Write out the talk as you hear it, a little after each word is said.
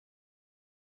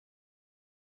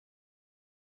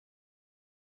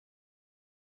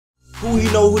Who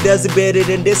you know who does it better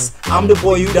than this? I'm the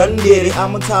boy, you done did it.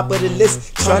 I'm on top of the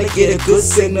list, trying to get a good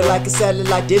signal like a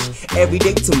satellite dish. Every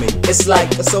day to me, it's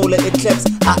like a solar eclipse.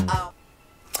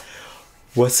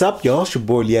 What's up, y'all? It's your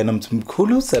boy Lianum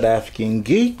Mkulu,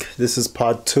 s.a.geek. This is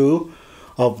part 2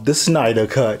 of the Snyder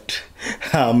cut.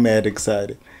 I'm mad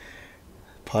excited.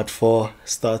 Part 4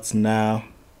 starts now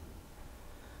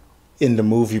in the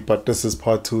movie, but this is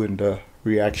part 2 in the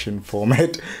reaction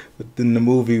format. But in the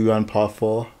movie, we're on part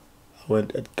 4. I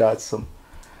went and got some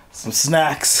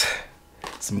snacks,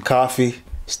 some coffee,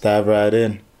 just dive right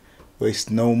in.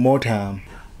 Waste no more time.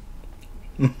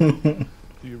 Do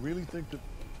you really think that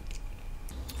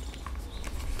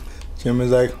Jim is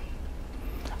like,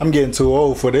 I'm getting too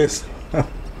old for this. The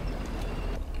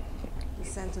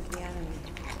scent of the enemy.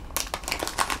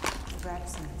 Red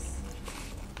sense.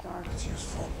 Dark.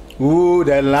 Ooh,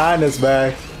 that line is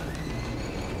back.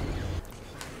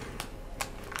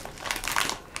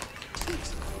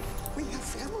 we have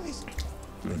families?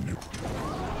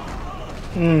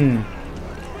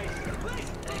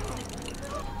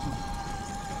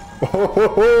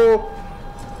 Oh,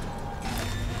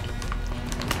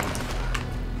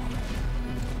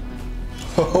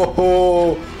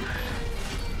 oh,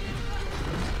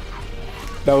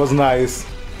 that was nice.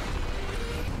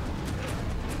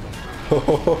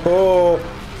 Oh,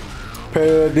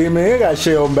 Demon, he got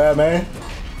shit on Batman.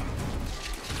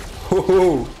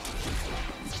 Oh,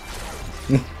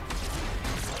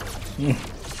 You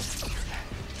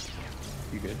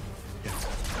good?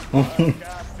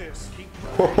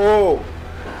 oh,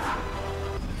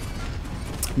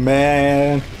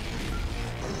 man.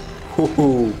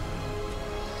 Oh,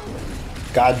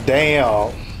 god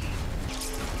damn.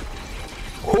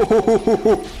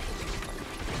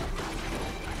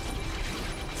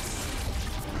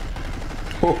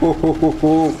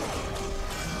 Oh,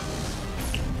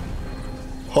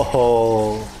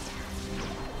 oh,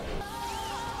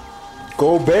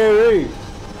 go Barry,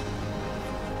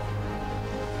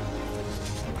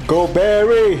 go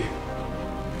Barry,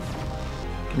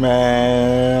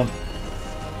 man.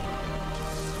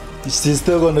 You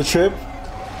still gonna trip?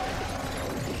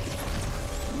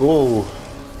 Oh,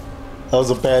 that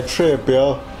was a bad trip,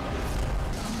 yo.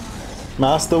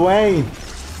 Master Wayne.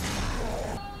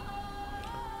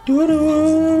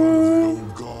 Doo-doo.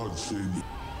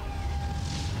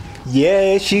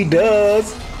 Yeah, she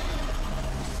does.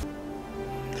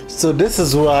 So this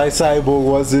is why Cyborg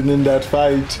wasn't in that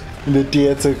fight in the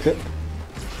theater.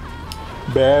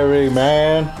 Barry,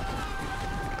 man.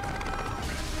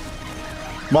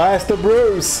 Master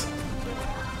Bruce.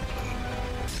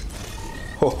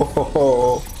 Ho, ho, ho,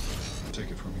 ho. Take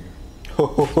it from here. Ho,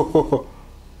 ho, ho, ho.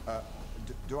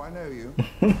 Do I know you?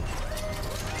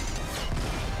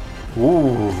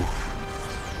 Ooh.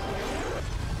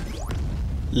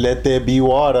 Let there be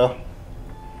water.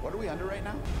 What are we under right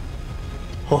now?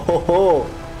 Ho, ho, ho.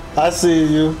 I see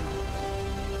you.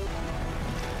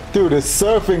 Dude is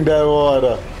surfing that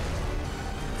water.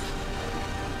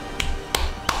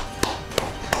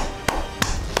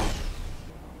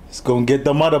 He's gonna get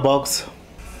the mother box.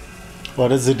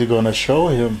 What is it gonna show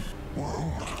him?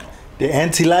 The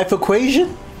anti-life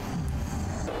equation?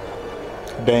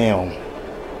 Damn.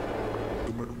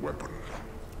 Weapon.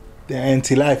 The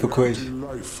anti-life equation.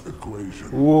 Life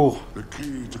equation. Whoa. The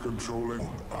key to controlling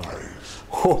eyes.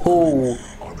 Ho ho.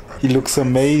 He looks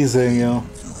amazing, yo.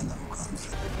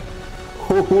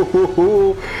 Ho ho ho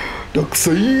ho.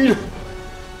 Doxide.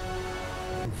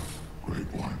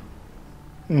 Great one.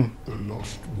 The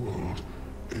lost world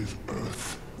is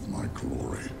Earth, my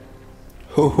glory.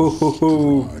 Ho ho ho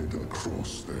ho. Hide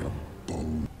across their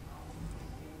bone.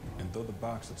 And though the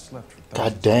box had slept for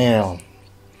God damn.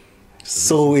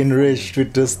 So enriched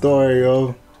with the story,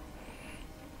 yo.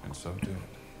 and so did it.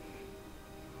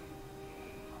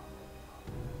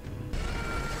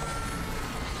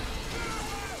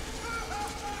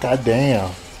 God damn.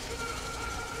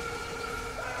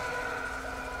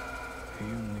 He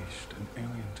unleashed an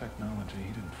alien technology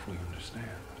he didn't fully understand.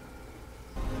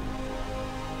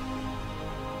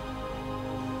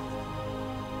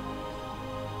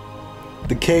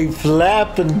 The cave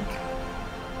flapping.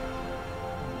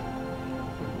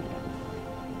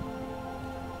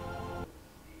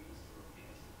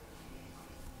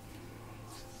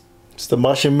 It's the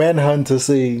Martian Manhunter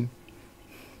scene.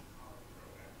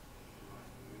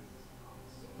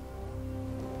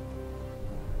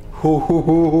 Hoo hoo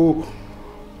hoo hoo.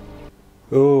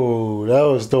 Oh, that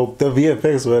was dope. The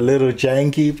VFX were a little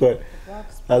janky, but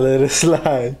I let it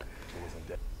slide.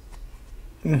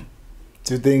 Do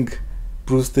you think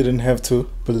Bruce didn't have to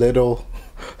belittle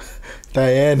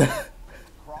Diana?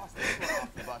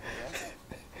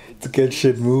 to get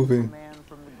shit moving. Man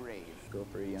from the grave. Go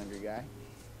for a younger guy.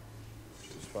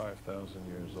 She's 5,000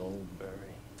 years old,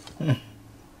 Barry.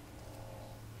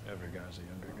 Every guy's a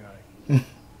younger guy.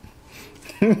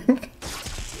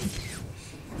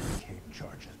 Cape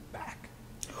charges back.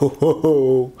 Ho ho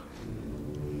ho.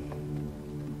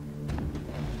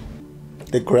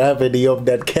 The gravity of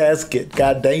that casket,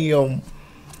 goddamn.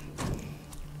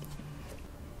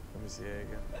 Let me see it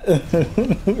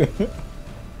again.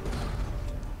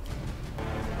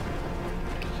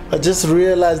 I just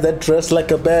realized that dress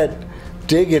like a bat,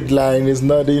 dig it line is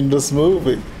not in this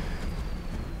movie.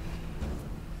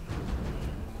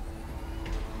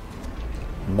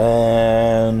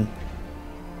 Man.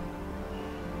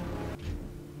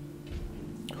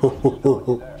 Ho ho ho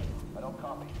ho.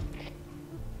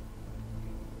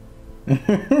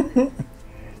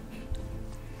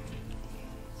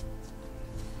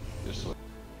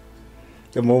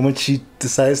 The moment she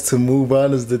decides to move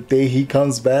on is the day he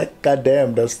comes back.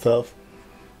 Goddamn, that's tough.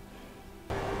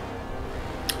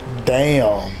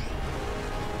 Damn.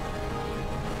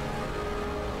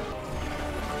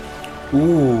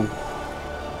 Ooh.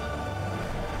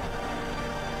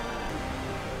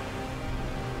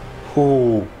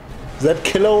 Ooh. Is that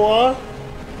Kilowatt?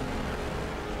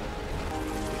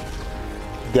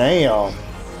 Damn.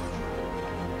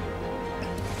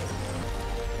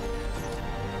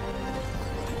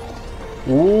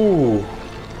 Ooh.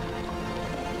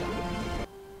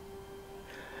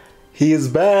 He is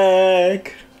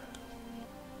back.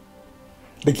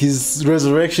 Like his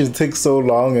resurrection takes so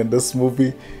long in this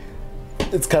movie.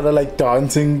 It's kind of like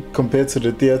daunting compared to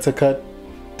the theater cut.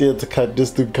 Theater cut,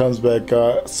 this dude comes back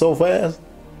so fast.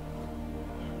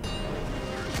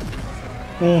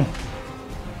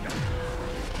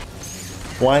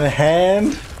 One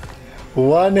hand.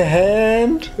 One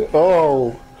hand.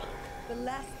 Oh. The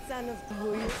last son of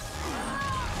Boyu.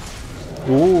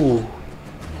 Ooh.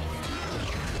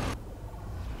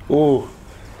 Ooh.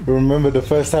 Remember the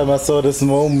first time I saw this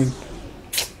moment.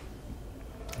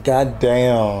 God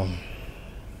damn.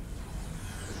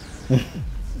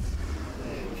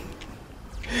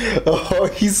 Oh,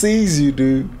 he sees you,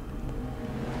 dude.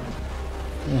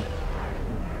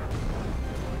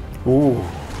 Ooh.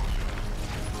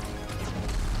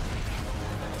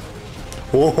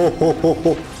 Oh, ho, ho, ho,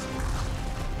 ho.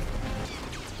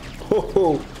 Ho,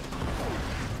 ho.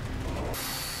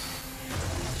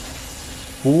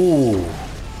 Ooh.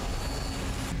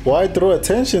 Why throw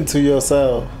attention to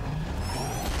yourself?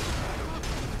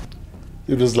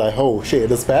 You're just like, oh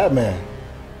shit, it's Batman.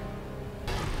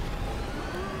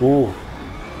 Ooh.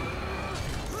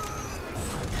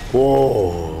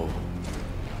 Whoa.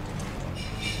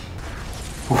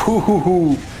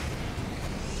 Ooh.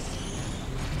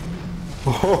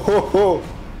 Oh.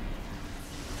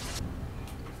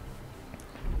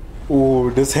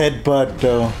 Ooh, this headbutt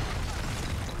though.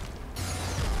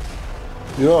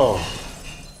 Yo.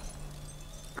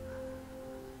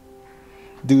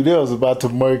 Dude, I was about to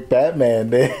murk Batman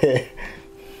there.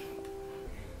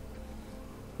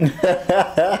 I'm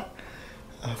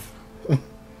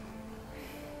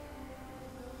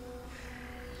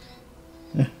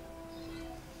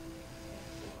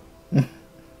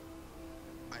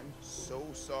so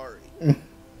sorry.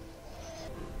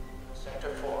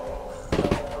 Sector 4,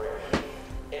 level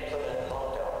 3. Implement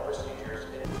lockdown procedures.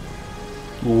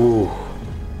 Ooh.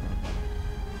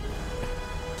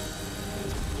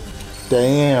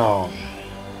 Damn.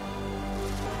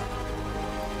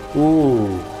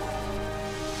 Ooh.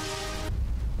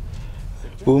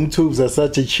 Boom tubes are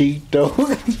such a cheat though.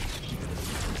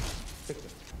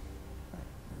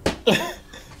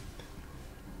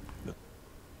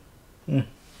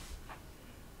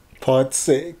 Part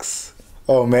 6.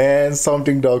 Oh man,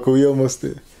 something dark. We almost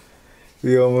there.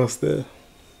 We almost there.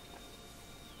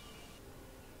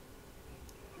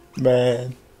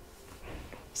 Man.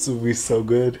 This will be so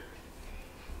good.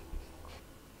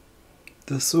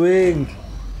 The swing.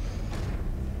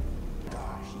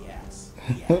 Gosh, yes.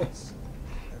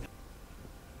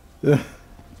 It's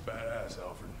badass,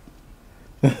 Alfred.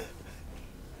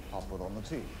 I'll put on the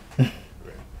tea. Great.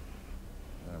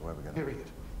 Where are we gonna Period.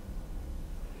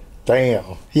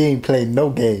 Damn, he ain't playing no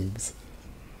games.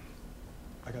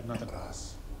 I got nothing. Not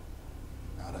us.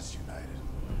 Not us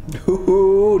united.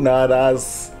 Ooh, not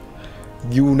us.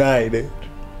 United.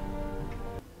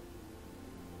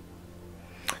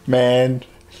 Man.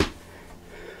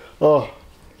 Oh,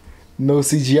 no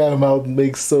CGI mouth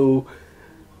makes so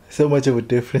much of a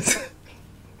difference.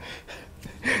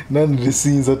 None of the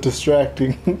scenes are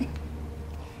distracting.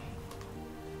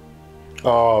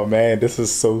 Oh man, this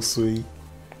is so sweet.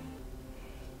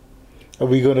 Are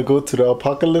we gonna go to the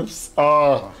apocalypse?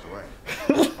 Oh,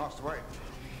 Lost away.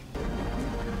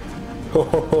 Ho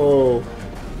ho ho.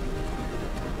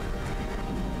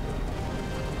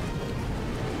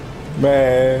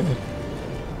 Man.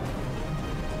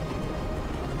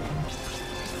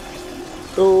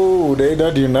 Oh, they're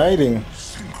not uniting.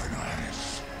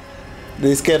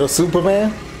 They scared of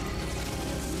Superman?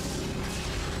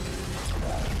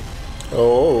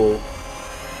 Oh.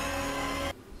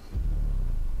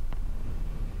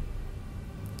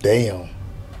 Damn.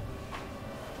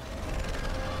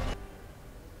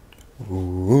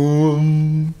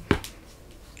 Ooh.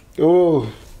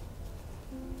 Oh.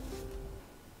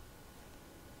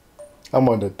 I'm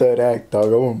on the third act,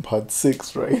 dog. I'm on part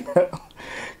 6 right now.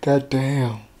 God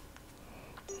damn.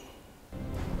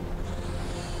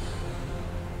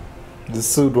 The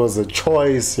suit was a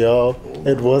choice, y'all.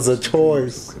 It was a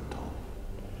choice.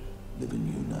 Live in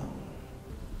you now.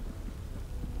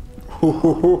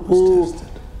 Hoo-hoo-hoo-hoo.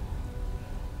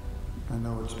 I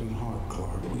know it's been hard,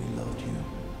 Clark. We loved you.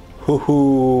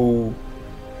 Hoo-hoo.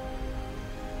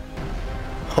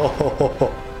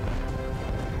 Oh,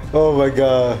 oh my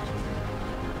God.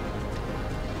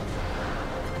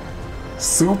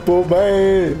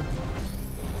 Superman.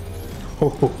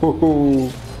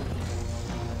 Ho-ho-ho-ho.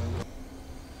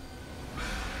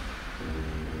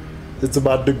 It's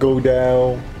about to go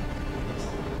down.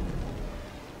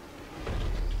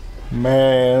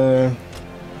 Man.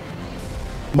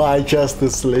 My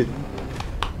Justice League.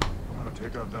 I'm gonna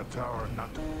take out that tower and not.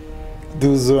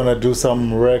 Dude's gonna do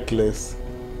something reckless.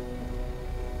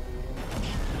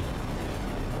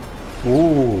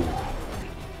 Ooh.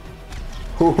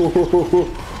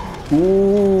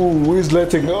 Ooh, he's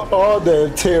letting all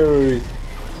that terror.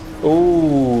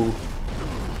 Ooh.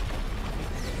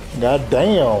 God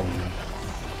damn.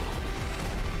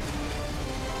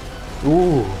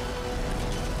 Ooh.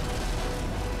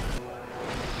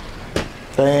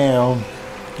 Damn.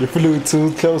 You flew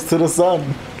too close to the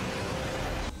sun.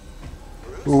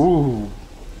 Ooh.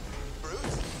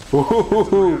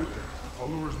 Ooh.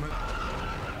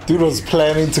 Dude was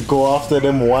planning to go after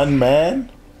them one man.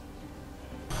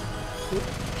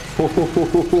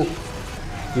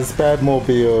 This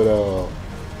Batmobile though.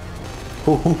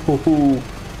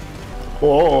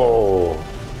 Oh.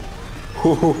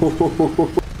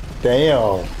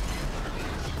 Damn.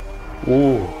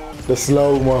 Ooh. The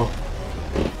slow-mo.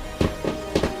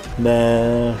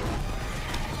 Man.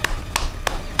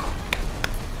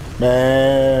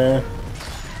 Man.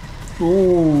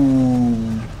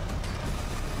 Ooh.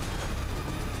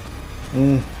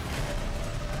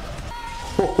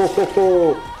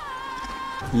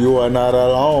 You are not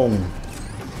alone.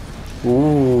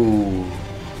 Ooh.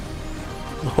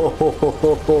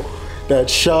 That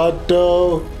shot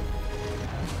though.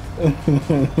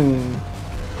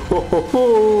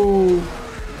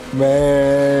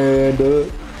 Man,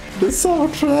 the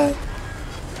soundtrack.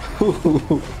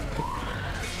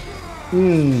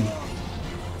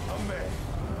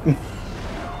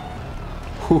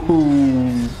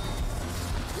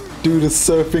 Dude is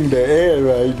surfing the air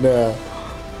right now.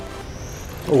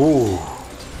 Oh.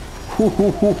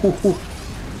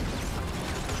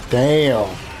 Damn.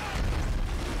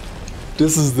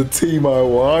 This is the team I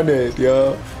wanted,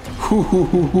 yo.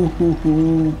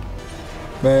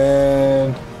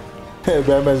 Man. Hey,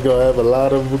 Batman's gonna have a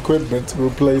lot of equipment to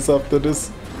replace after this.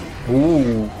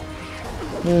 Ooh.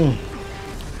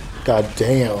 God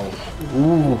damn.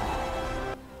 Ooh.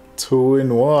 2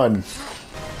 in 1.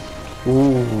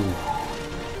 Ooh.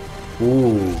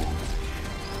 Ooh.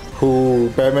 Ooh.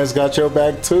 Batman's got your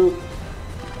back too.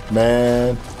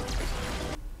 Man.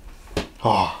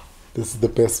 Oh, this is the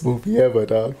best movie ever,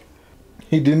 dog.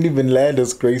 He didn't even land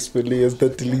as gracefully as the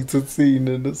deleted scene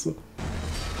in this one.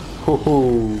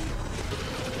 Ooh.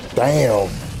 Damn.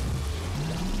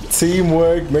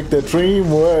 Teamwork, make the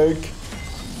dream work.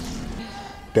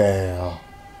 Damn.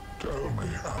 Tell me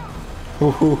how.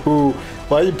 Ooh.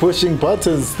 Why are you pushing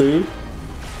buttons, dude?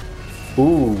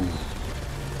 Ooh.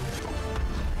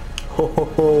 Ho ho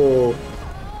ho.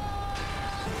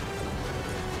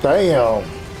 Damn.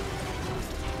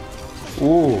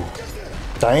 Ooh.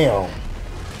 Damn.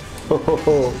 Ho ho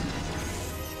ho.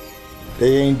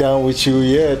 They ain't done with you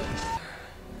yet.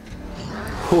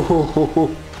 Ho ho ho ho.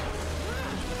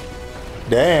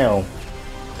 Damn.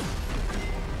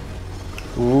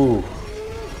 Ooh.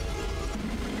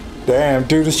 Damn,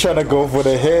 dude is trying to go for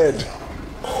the head.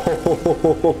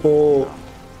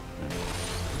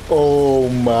 Oh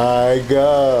my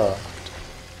God.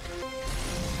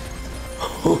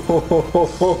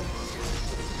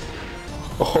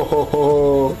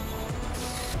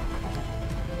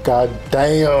 God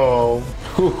damn.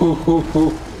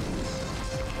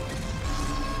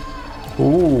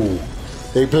 Ooh,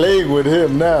 they playing with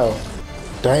him now.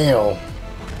 Damn.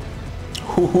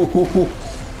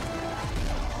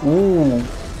 Ooh,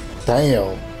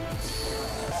 damn.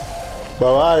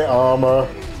 Bye-bye, armor.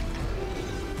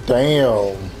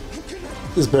 Damn.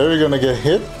 Is Barry gonna get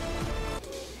hit?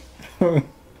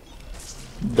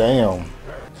 Damn.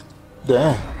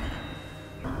 Damn.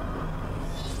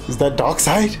 Is that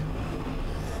Darkseid?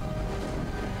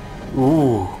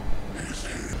 Ooh.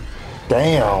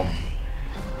 Damn.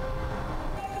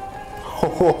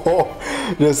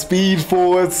 The Speed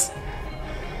Force.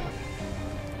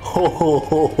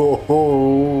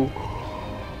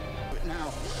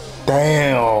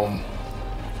 Damn.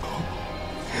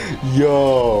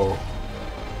 Yo.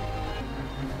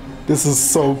 This is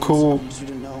so cool.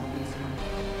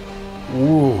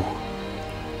 Ooh.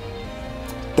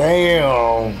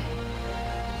 Damn.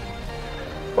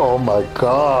 Oh my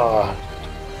god.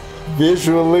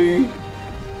 Visually.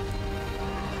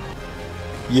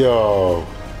 Yo.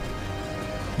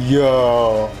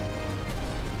 Yo.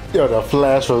 Yo, the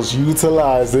Flash was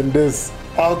utilizing this.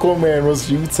 Aquaman was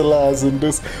utilizing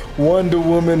this. Wonder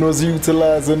Woman was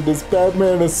utilizing this.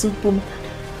 Batman and Superman.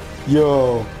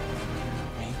 Yo.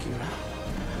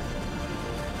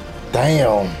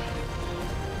 Damn.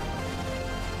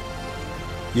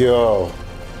 Yo.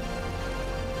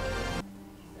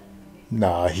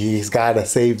 Nah, he's gotta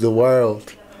save the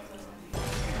world.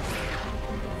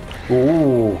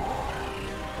 Ooh.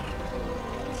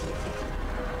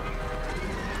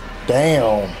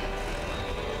 Damn.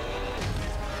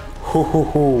 Ho ho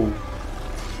ho.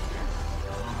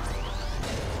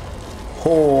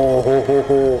 Ho ho ho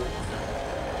ho.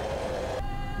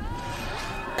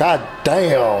 God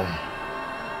damn.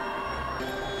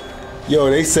 Yo,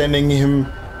 they sending him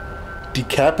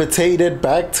decapitated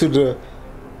back to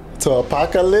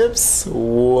Apocalypse?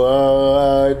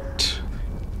 What?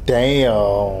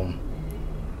 Damn.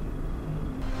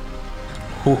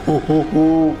 Ho ho ho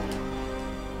ho.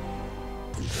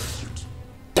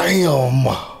 Damn.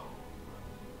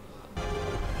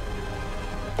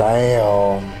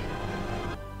 Damn.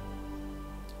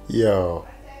 Yo.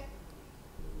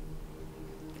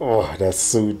 Oh, that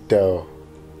suit though.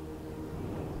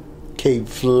 Cape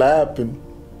flapping.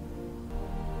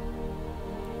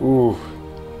 Ooh.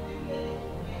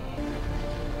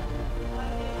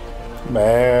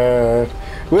 Man.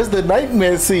 Where's the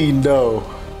nightmare scene though?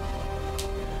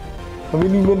 How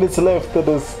many minutes left of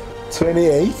this?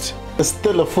 28? There's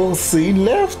still a full scene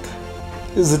left?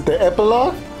 Is it the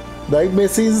epilogue? Nightmare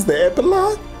scene is the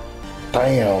epilogue?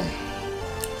 Damn.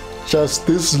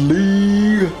 Justice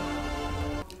League.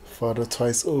 Father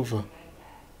twice over.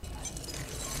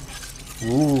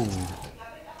 Ooh.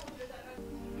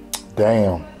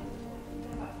 Damn.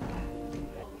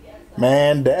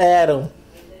 Man, the Atom.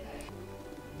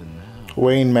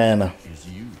 Wayne Manor.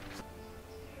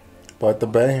 Bought the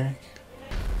bag.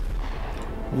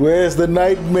 Where's the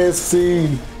nightmare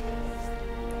scene?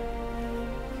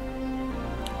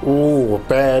 Ooh, a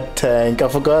bad tank. I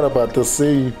forgot about the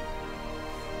scene.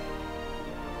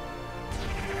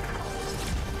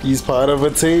 He's part of a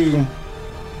team.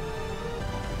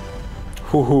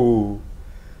 Hoo-hoo.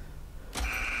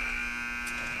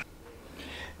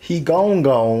 He gone.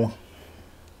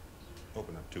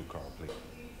 Open up 2 car, please.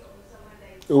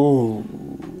 Ooh,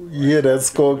 you hear that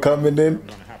score coming in? You're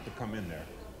gonna have to come in there.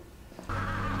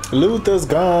 Luther's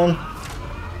gone.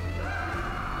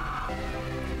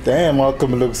 Damn,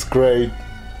 Arkham looks great.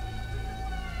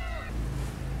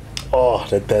 Oh,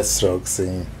 the Deathstroke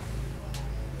scene.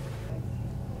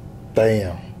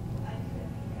 Damn.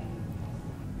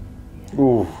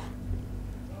 Ooh.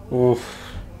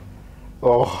 Oof.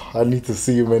 Oh, I need to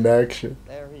see him in action.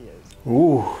 There he is.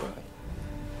 Ooh.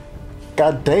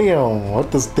 God damn,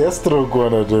 what is Deathstroke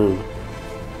gonna do?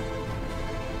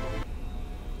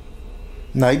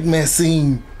 Nightmare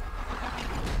scene.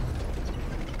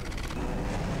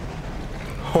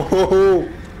 Ho ho ho.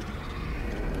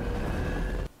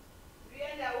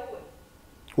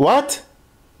 What?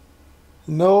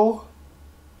 No.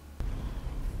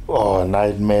 Oh,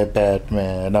 Nightmare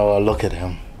Batman. Now look at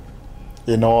him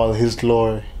in all his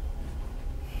glory.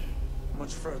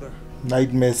 Much further.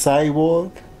 Nightmare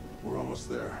Cyborg. We're almost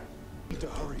there. Need to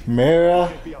hurry. Mera.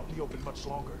 Can't be out in the open much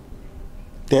longer.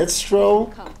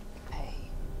 Deathstroke. Come. Hey.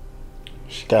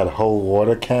 She got a whole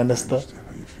water canister. Understand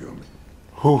how you feel.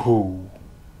 Hoo hoo.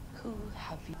 Who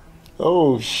have you?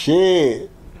 Oh shit.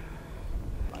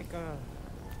 Like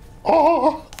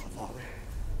Oh.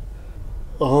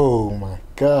 Oh my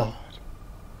god.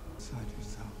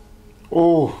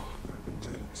 Oh.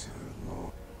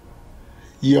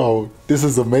 Yo, this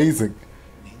is amazing.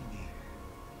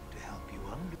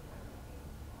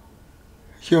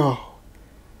 Yo.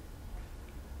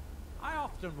 I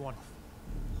often wonder.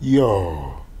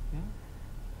 Yo.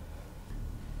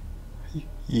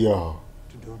 Yo.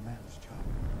 To do a man's job.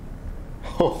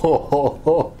 Ho, ho, ho,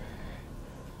 ho.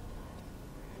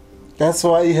 That's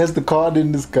why he has the card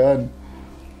in his gun.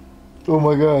 Oh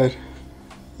my god.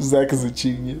 Zack is a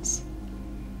genius.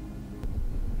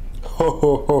 Ho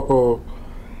ho ho ho.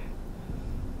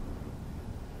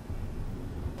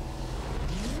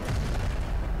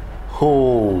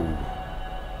 Ho.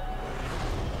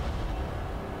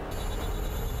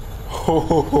 Ho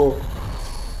ho ho.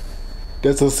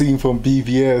 That's a scene from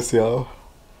BVS, y'all.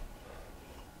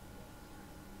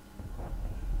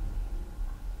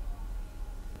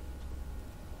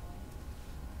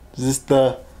 Is this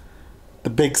the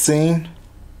big scene?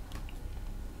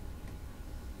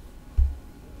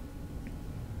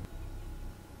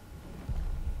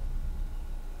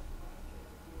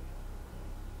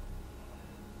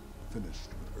 Finished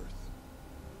with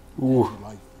Earth. Ooh. The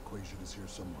life equation is here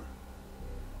somewhere.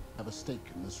 Have a stake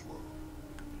in this world.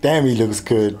 Damn, he looks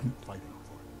good. Start fighting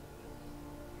for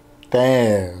it.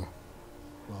 Damn.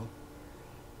 Well,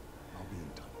 I'll be in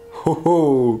touch. Ho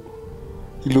ho.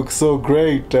 He looks so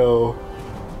great though.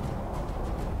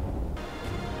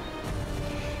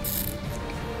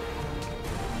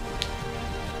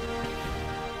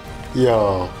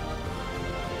 Yo.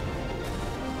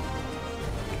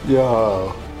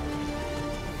 Yo.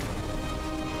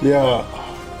 Yeah.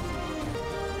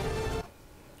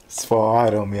 It's for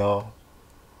Adam, y'all.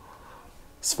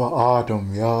 It's for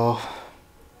Adam, y'all.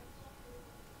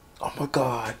 Oh my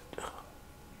god.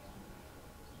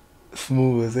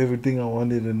 Smooth as everything I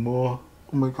wanted and more.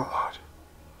 Oh my god.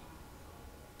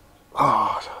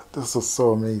 Oh, this was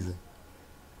so amazing.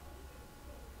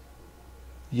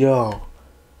 Yo.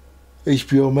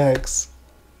 HBO Max.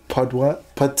 Part 1,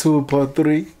 Part 2, Part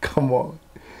 3. Come on.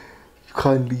 You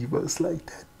can't leave us like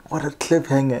that. What a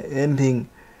cliffhanger ending.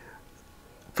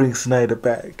 Bring Snyder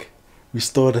back.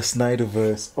 Restore the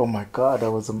Snyderverse. Oh my god,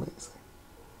 that was amazing.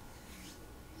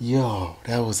 Yo,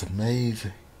 that was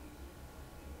amazing.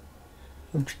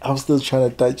 I'm still trying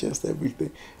to digest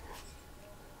everything.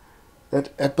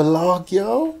 That epilogue,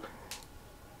 yo.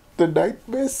 The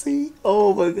nightmare scene.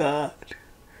 Oh my god.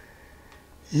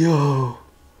 Yo.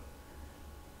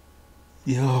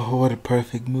 Yo, what a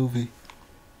perfect movie.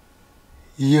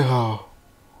 Yo.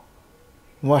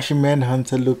 Martian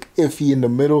Manhunter look iffy in the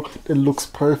middle, then looks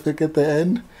perfect at the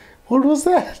end. What was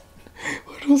that?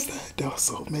 What was that? That was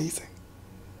so amazing.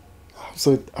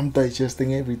 I'm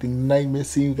digesting everything. Nightmare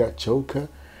scene, we got Joker,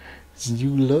 his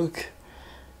new look.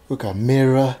 We got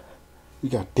Mirror. We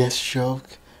got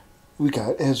Deathstroke. We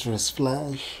got Ezra's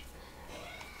Flash.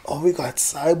 Oh, we got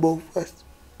Cyborg.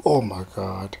 Oh my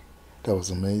god. That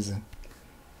was amazing.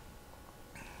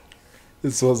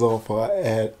 This was all for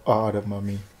Adam, I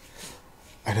mean.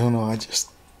 I don't know, I just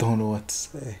don't know what to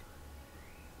say.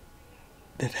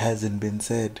 That hasn't been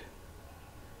said.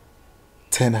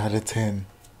 10 out of 10.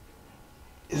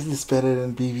 Is this better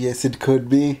than BVS? It could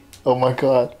be. Oh my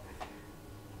god.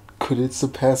 Could it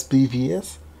surpass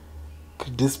BVS?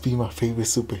 Could this be my favorite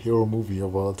superhero movie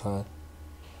of all time?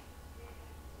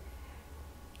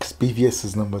 Because BVS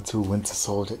is number 2, Winter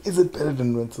Soldier. Is it better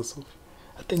than Winter Soldier?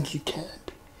 I think it can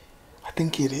be. I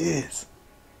think it is.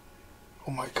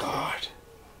 Oh my god.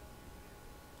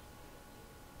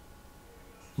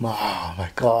 Oh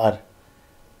my god.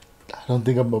 I don't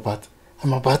think I'm about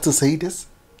to say this.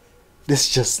 This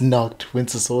just knocked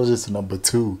Winter Soldier to number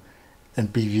 2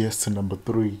 and BVS to number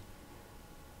 3.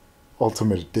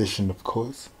 Ultimate Edition, of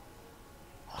course.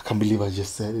 I can't believe I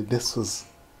just said it. This was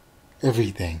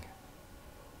everything.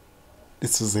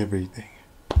 This was everything.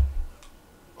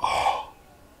 Oh.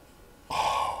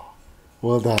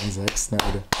 Well done, Zack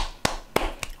Snyder.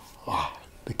 Oh,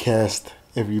 the cast,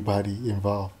 everybody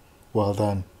involved. Well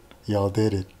done. Y'all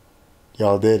did it.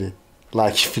 Y'all did it.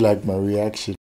 Like if you like my reaction.